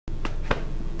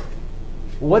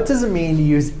what does it mean to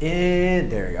use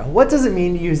there you go. What does it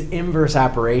mean to use inverse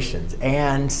operations?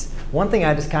 And one thing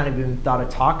I just kind of even thought of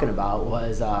talking about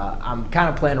was I'm kind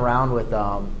of playing around with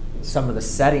some of the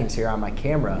settings here on my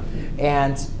camera.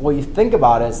 And what you think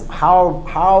about is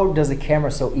how does a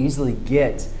camera so easily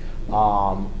get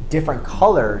different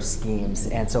color schemes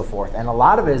and so forth. And a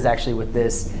lot of it is actually with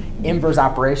this inverse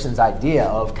operations idea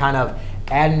of kind of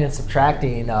adding and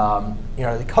subtracting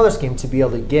the color scheme to be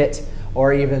able to get,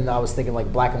 or even I was thinking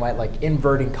like black and white, like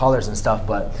inverting colors and stuff,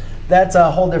 but that's a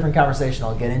whole different conversation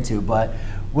I'll get into. But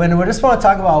when we just want to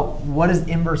talk about what is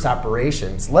inverse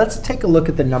operations, let's take a look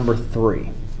at the number 3,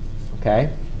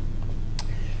 okay?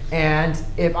 And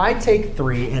if I take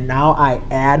 3 and now I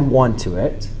add 1 to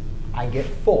it, I get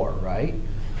 4, right?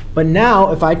 But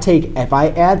now if I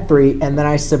add 3 and then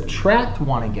I subtract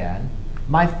 1 again,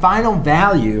 my final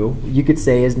value, you could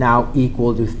say, is now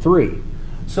equal to 3.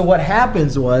 So what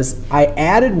happens was I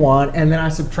added 1 and then I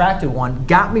subtracted 1,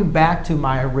 got me back to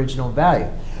my original value.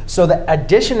 So the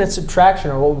addition and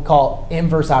subtraction are what we call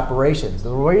inverse operations.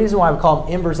 The reason why we call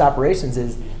them inverse operations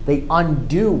is they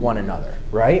undo one another,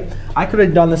 right? I could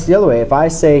have done this the other way. If I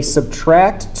say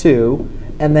subtract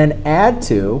 2 and then add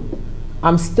 2,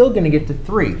 I'm still going to get to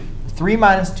 3. 3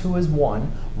 minus 2 is 1.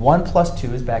 1 plus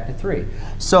 2 is back to 3.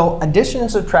 So addition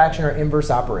and subtraction are inverse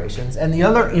operations. And the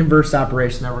other inverse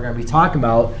operation that we're going to be talking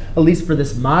about, at least for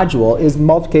this module, is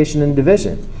multiplication and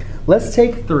division. Let's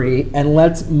take 3 and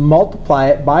let's multiply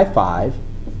it by 5.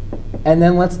 And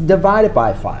then let's divide it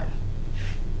by 5.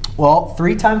 Well,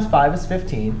 3 times 5 is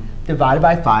 15. Divided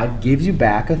by 5 gives you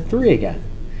back a 3 again.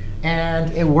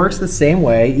 And it works the same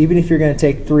way, even if you're going to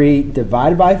take 3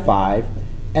 divided by 5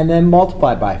 and then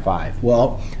multiply by 5.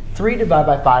 Well, 3 divided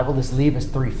by 5 will just leave us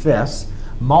 3/5.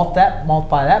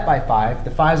 Multiply that by 5.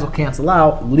 The 5s will cancel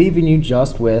out, leaving you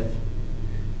just with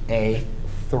a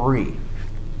 3.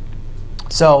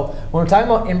 So when we're talking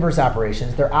about inverse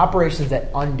operations, they're operations that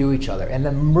undo each other. And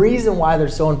the reason why they're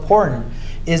so important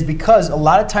is because a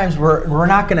lot of times we're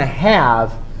not going to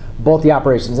have both the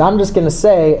operations. I'm just going to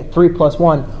say 3 plus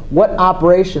 1. What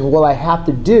operation will I have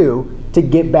to do to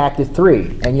get back to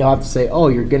 3? And you'll have to say, oh,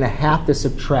 you're going to have to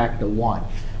subtract the 1.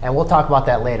 And we'll talk about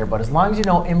that later. But as long as you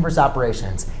know inverse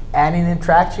operations, adding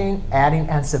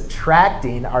and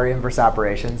subtracting are inverse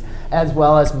operations, as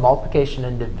well as multiplication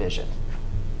and division.